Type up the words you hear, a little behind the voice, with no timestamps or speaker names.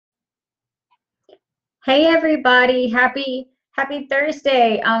Hey everybody, happy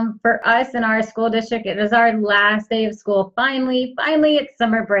Thursday. For us in our school district, it is our last day of school. Finally it's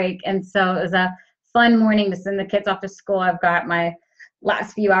summer break. And so it was a fun morning to send the kids off to school. I've got my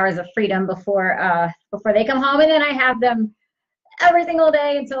last few hours of freedom before they come home, and then I have them every single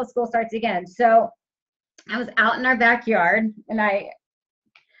day until school starts again. So I was out in our backyard, and I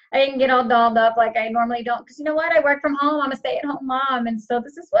didn't get all dolled up like I normally don't, because you know what? I work from home. I'm a stay-at-home mom, and so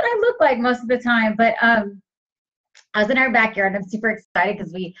this is what I look like most of the time. But I was in our backyard. I'm super excited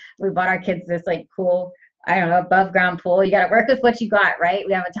because we bought our kids this like cool, I don't know, above ground pool. You got to work with what you got, right?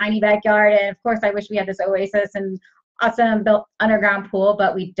 We have a tiny backyard, and of course, I wish we had this oasis and awesome built underground pool,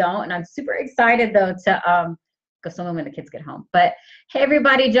 but we don't. And I'm super excited though to go swimming when the kids get home. But hey,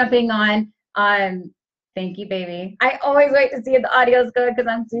 everybody jumping on. Thank you, baby. I always wait to see if the audio is good because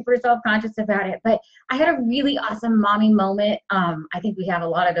I'm super self-conscious about it. But I had a really awesome mommy moment. I think we have a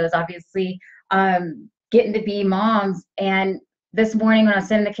lot of those, obviously. Getting to be moms. And this morning when I was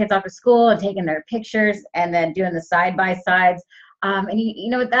sending the kids off to school and taking their pictures and then doing the side-by-sides, and you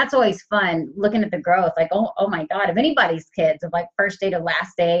know, that's always fun, looking at the growth. Like, oh my God, if anybody's kids, of like first day to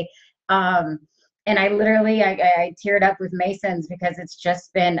last day. And I literally, I teared up with Mason's because it's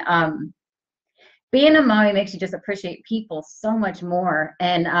just been, being a mommy makes you just appreciate people so much more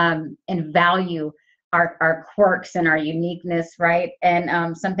and value our quirks and our uniqueness, right?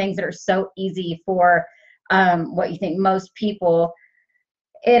 And some things that are so easy for what you think most people,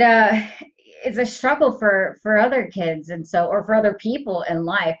 it's a struggle for other kids, and so, or for other people in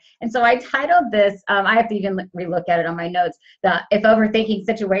life. And so I titled this, I have to even relook at it on my notes, the "If Overthinking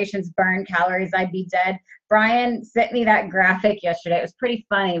Situations Burn Calories, I'd Be Dead." Brian sent me that graphic yesterday. It was pretty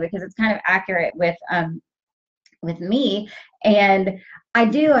funny because it's kind of accurate with me. And I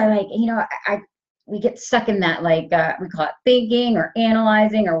like, you know, we get stuck in that, like, we call it thinking or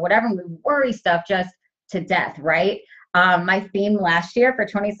analyzing or whatever, and we worry stuff just to death, right? My theme last year for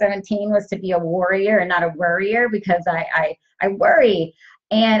 2017 was to be a warrior and not a worrier, because I worry.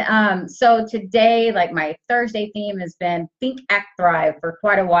 And so today, like, my Thursday theme has been think, act, thrive for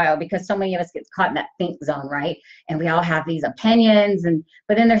quite a while, because so many of us get caught in that think zone, right? And we all have these opinions,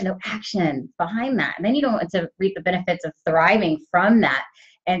 but then there's no action behind that. And then you don't want to reap the benefits of thriving from that.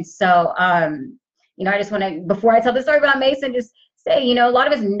 And so, you know, I just want to, before I tell the story about Mason, just say, you know, a lot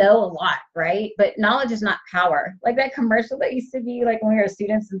of us know a lot, right? But knowledge is not power. Like that commercial that used to be like when we were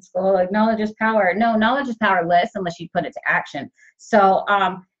students in school, like knowledge is power. No, knowledge is powerless unless you put it to action. So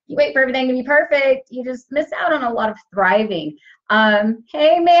you wait for everything to be perfect, you just miss out on a lot of thriving.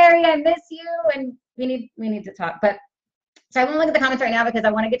 Hey Mary, I miss you, and we need to talk. But so I won't look at the comments right now because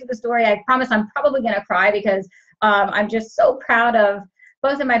I want to get to the story. I promise I'm probably gonna cry because I'm just so proud of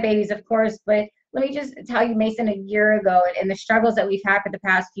both of my babies, of course, but let me just tell you, Mason, a year ago, and the struggles that we've had for the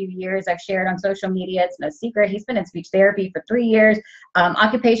past few years, I've shared on social media. It's no secret. He's been in speech therapy for 3 years,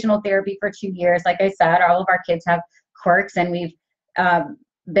 occupational therapy for 2 years. Like I said, all of our kids have quirks, and we've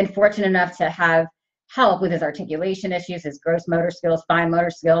been fortunate enough to have help with his articulation issues, his gross motor skills, fine motor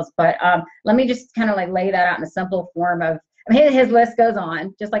skills. But let me just kind of like lay that out in a simple form of, I mean, his list goes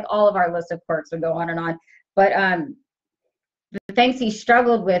on, just like all of our list of quirks would go on and on. But the things he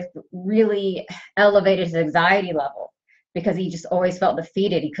struggled with really elevated his anxiety level, because he just always felt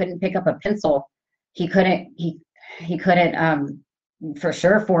defeated. He couldn't pick up a pencil. He couldn't for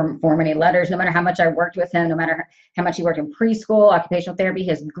sure form any letters, no matter how much I worked with him, no matter how much he worked in preschool, occupational therapy,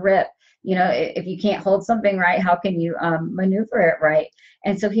 his grip. You know, if you can't hold something right, how can you maneuver it right?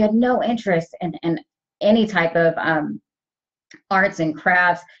 And so he had no interest in any type of arts and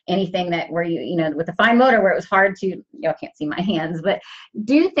crafts, anything that where you know, with the fine motor, where it was hard to, y'all can't see my hands, but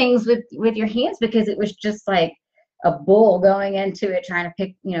do things with your hands, because it was just like a bull going into it trying to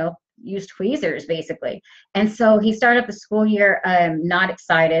pick, you know, use tweezers basically. And so he started the school year not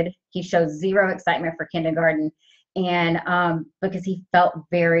excited. He showed zero excitement for kindergarten, and because he felt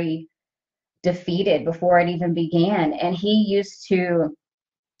very defeated before it even began. And he's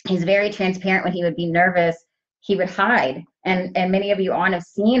very transparent. When he would be nervous, he would hide. And many of you on have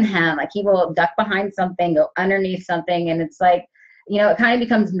seen him, like he will duck behind something, go underneath something. And it's like, you know, it kind of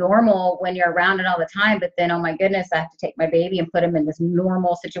becomes normal when you're around it all the time. But then, oh my goodness, I have to take my baby and put him in this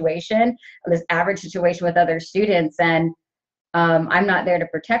normal situation, this average situation with other students. And I'm not there to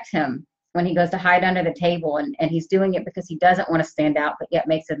protect him when he goes to hide under the table. And he's doing it because he doesn't want to stand out, but yet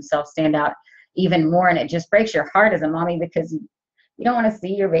makes himself stand out even more. And it just breaks your heart as a mommy, because you don't want to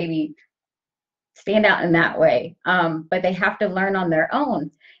see your baby stand out in that way. But they have to learn on their own.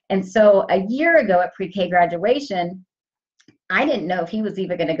 And so a year ago at pre-K graduation, I didn't know if he was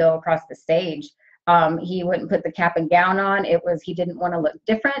even going to go across the stage. He wouldn't put the cap and gown on. He didn't want to look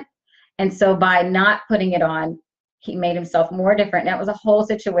different. And so by not putting it on, he made himself more different. That was a whole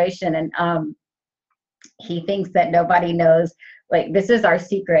situation. And he thinks that nobody knows. Like, this is our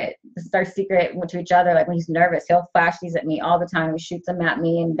secret. This is our secret to each other. Like, when he's nervous, he'll flash these at me all the time. He shoots them at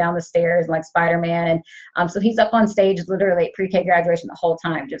me and down the stairs like Spider-Man. And so he's up on stage literally at pre-K graduation the whole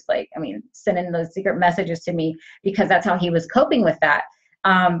time, just like, I mean, sending those secret messages to me, because that's how he was coping with that.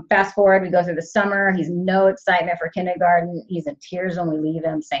 Fast forward, we go through the summer. He's no excitement for kindergarten. He's in tears when we leave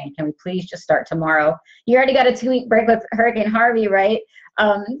him, saying, can we please just start tomorrow? You already got a 2-week break with Hurricane Harvey, right?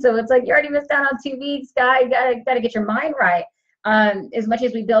 So it's like, you already missed out on 2 weeks, guy. You gotta get your mind right. As much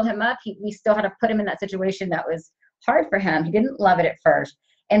as we build him up, we still had to put him in that situation that was hard for him. He didn't love it at first.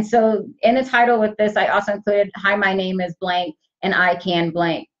 And so in the title with this, I also included, hi, my name is blank and I can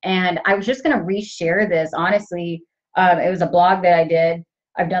blank. And I was just going to reshare this. Honestly, it was a blog that I did.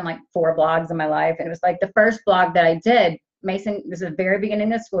 I've done like 4 blogs in my life. And it was like the first blog that I did, Mason, this is the very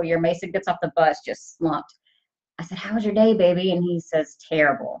beginning of the school year. Mason gets off the bus, just slumped. I said, how was your day, baby? And he says,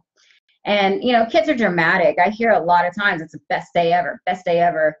 terrible. And, you know, kids are dramatic. I hear a lot of times it's the best day ever,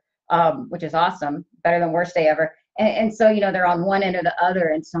 which is awesome, better than worst day ever. And so, you know, they're on one end or the other.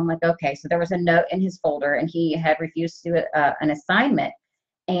 And so I'm like, okay, so there was a note in his folder and he had refused to do an assignment.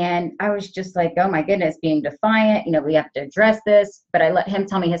 And I was just like, oh my goodness, being defiant, you know, we have to address this. But I let him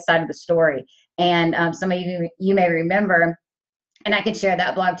tell me his side of the story. And some of you may remember, and I could share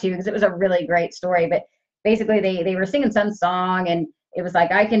that blog too, because it was a really great story. But basically they were singing some song and it was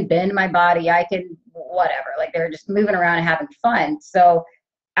like, I can bend my body, I can whatever. Like, they were just moving around and having fun. So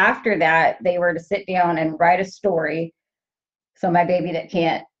after that, they were to sit down and write a story. So my baby that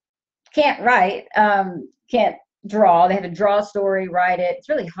can't write, can't draw, they had to draw a story, write it. It's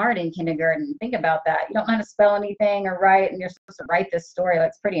really hard in kindergarten. Think about that. You don't know how to spell anything or write, and you're supposed to write this story. Like,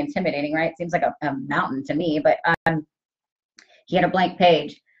 it's pretty intimidating, right? It seems like a mountain to me, but he had a blank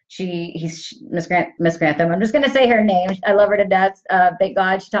page. He's Miss Grantham. I'm just going to say her name. I love her to death. Thank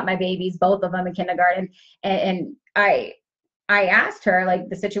God she taught my babies, both of them, in kindergarten. And I asked her, like,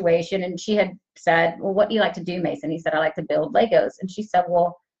 the situation, and she had said, well, what do you like to do, Mason? He said, I like to build Legos. And she said,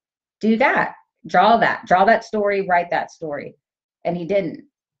 well, do that. Draw that story, write that story. And he didn't.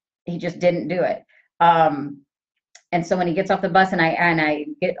 He just didn't do it. And so when he gets off the bus, and I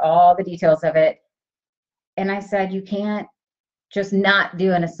get all the details of it, and I said, you can't just not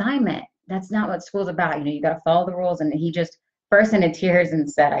do an assignment. That's not what school's about. You know, you got to follow the rules. And he just burst into tears and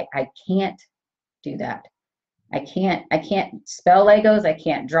said, I can't do that. I can't spell Legos. I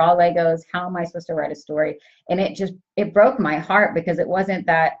can't draw Legos. How am I supposed to write a story? And it broke my heart, because it wasn't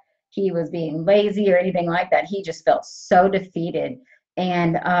that he was being lazy or anything like that. He just felt so defeated.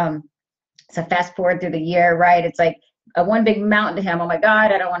 And so fast forward through the year, right? It's like a one big mountain to him. Oh my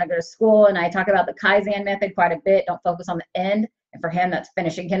God, I don't want to go to school. And I talk about the Kaizen method quite a bit. Don't focus on the end. And for him, that's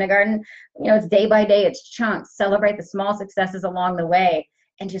finishing kindergarten. You know, it's day by day, it's chunks. Celebrate the small successes along the way.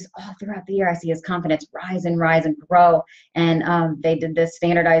 And just all throughout the year, I see his confidence rise and grow. And they did this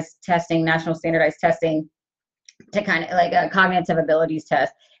standardized testing, national standardized testing, to kind of like a cognitive abilities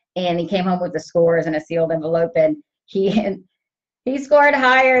test. And he came home with the scores in a sealed envelope. And he scored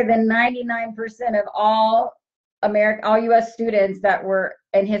higher than 99% of all U.S. students that were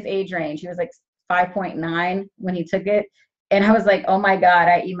in his age range. He was like 5.9 when he took it. And I was like, oh my God,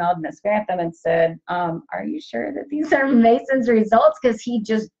 I emailed Miss Grantham and said, are you sure that these are Mason's results? Because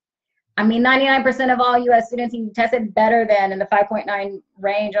 99% of all U.S. students, he tested better than in the 5.9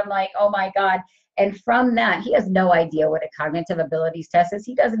 range. I'm like, oh my God. And from that, he has no idea what a cognitive abilities test is.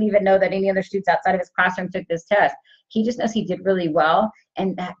 He doesn't even know that any other students outside of his classroom took this test. He just knows he did really well.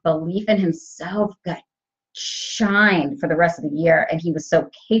 And that belief in himself got shined for the rest of the year, and he was so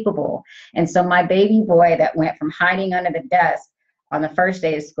capable. And so my baby boy that went from hiding under the desk on the first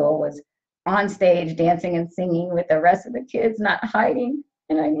day of school was on stage dancing and singing with the rest of the kids, not hiding.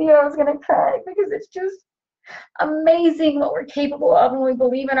 And I knew I was going to cry, because it's just amazing what we're capable of when we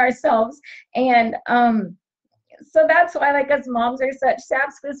believe in ourselves. And so that's why, like, us moms are such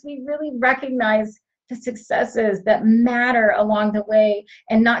saps, because we really recognize the successes that matter along the way,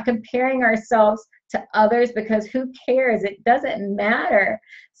 and not comparing ourselves to others, because who cares? It doesn't matter.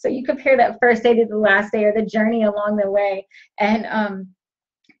 So you compare that first day to the last day, or the journey along the way, and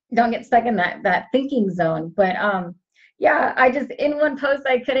don't get stuck in that thinking zone. But yeah, I just, in one post,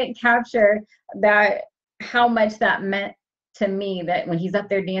 I couldn't capture that, how much that meant to me, that when he's up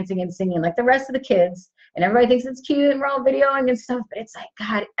there dancing and singing like the rest of the kids, and everybody thinks it's cute and we're all videoing and stuff, but it's like,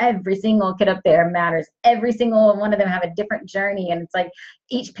 God, every single kid up there matters. Every single one of them have a different journey. And it's like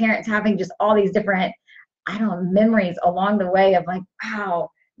each parent's having just all these different, memories along the way of like, wow,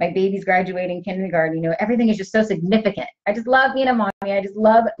 My baby's graduating kindergarten. You know, everything is just so significant. I just love being a mommy. I just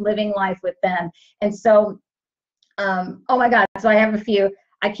love living life with them. And so, oh my God. So I have a few.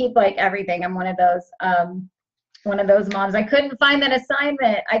 I keep like everything. I'm one of those moms. I couldn't find that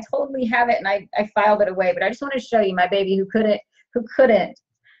assignment. I totally have it, and I filed it away. But I just want to show you my baby who couldn't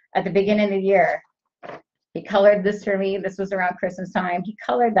at the beginning of the year. He colored this for me. This was around Christmas time. He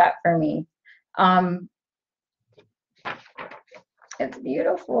colored that for me. It's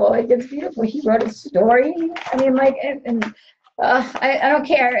beautiful. It's beautiful. He wrote a story. I mean, like, I don't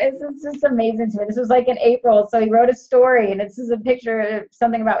care. It's just amazing to me. This was like in April, so he wrote a story, and this is a picture of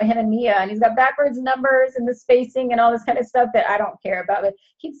something about him and Mia, and he's got backwards numbers and the spacing and all this kind of stuff that I don't care about. But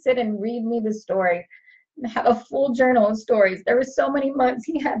he'd sit and read me the story and have a full journal of stories. There were so many months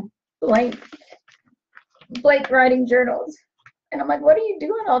he had blank writing journals, and I'm like, what are you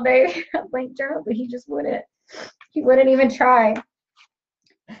doing all day? Blank journals, but he just wouldn't. He wouldn't even try.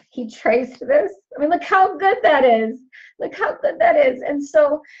 He traced this. I mean, look how good that is. Look how good that is. And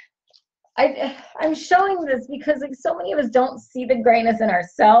so I'm showing this because like so many of us don't see the greatness in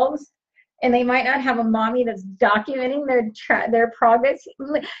ourselves, and they might not have a mommy that's documenting their progress.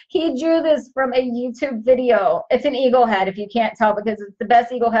 He drew this from a YouTube video. It's an eagle head, if you can't tell, because it's the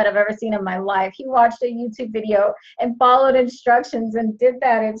best eagle head I've ever seen in my life. He watched a YouTube video and followed instructions and did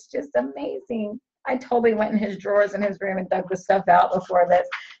that. It's just amazing. I totally went in his drawers in his room and dug the stuff out before this.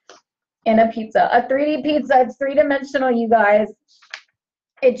 And a pizza, a 3D pizza. It's three-dimensional, you guys.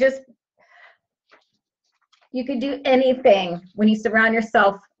 It just, you could do anything when you surround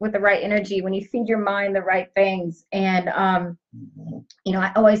yourself with the right energy, when you feed your mind the right things. And, you know,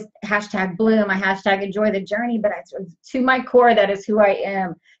 I always hashtag bloom, I hashtag enjoy the journey, but to my core, that is who I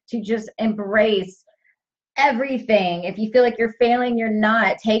am, to just embrace everything. If you feel like you're failing, you're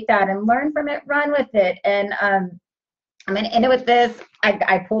not. Take that and learn from it, run with it. And I'm going to end it with this.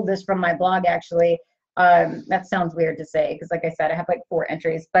 I pulled this from my blog, actually. That sounds weird to say because, like I said, I have like 4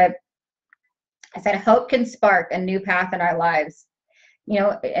 entries. But I said, hope can spark a new path in our lives. You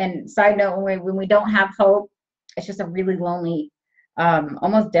know, and side note, when we don't have hope, it's just a really lonely,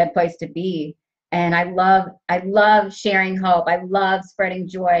 almost dead place to be. And I love sharing hope. I love spreading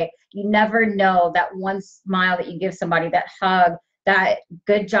joy. You never know, that one smile that you give somebody, that hug, that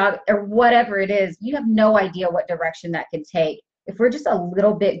good job, or whatever it is, you have no idea what direction that could take. If we're just a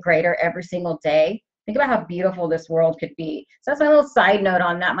little bit greater every single day, think about how beautiful this world could be. So that's my little side note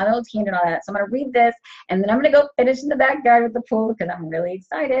on that, my little tangent on that. So I'm going to read this, and then I'm going to go finish in the backyard with the pool because I'm really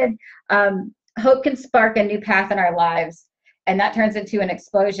excited. Hope can spark a new path in our lives, and that turns into an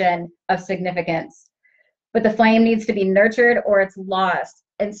explosion of significance. But the flame needs to be nurtured or it's lost.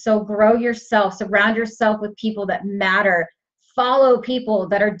 And so grow yourself, surround yourself with people that matter. Follow people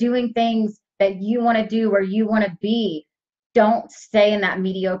that are doing things that you want to do or you want to be. Don't stay in that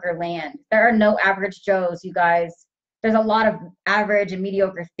mediocre land. There are no average Joes, you guys. There's a lot of average and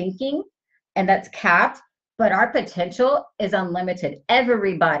mediocre thinking, and that's capped, but our potential is unlimited.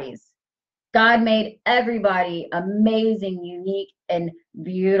 Everybody's. God made everybody amazing, unique, and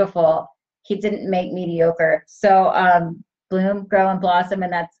beautiful. He didn't make mediocre. So bloom, grow, and blossom,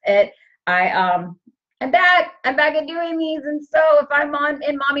 and that's it. I'm back at doing these, and so if I'm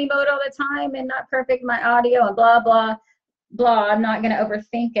in mommy mode all the time and not perfect my audio and blah, blah, blah, I'm not going to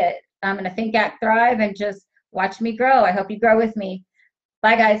overthink it. I'm going to think, act, thrive, and just watch me grow. I hope you grow with me.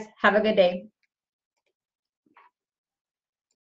 Bye, guys. Have a good day.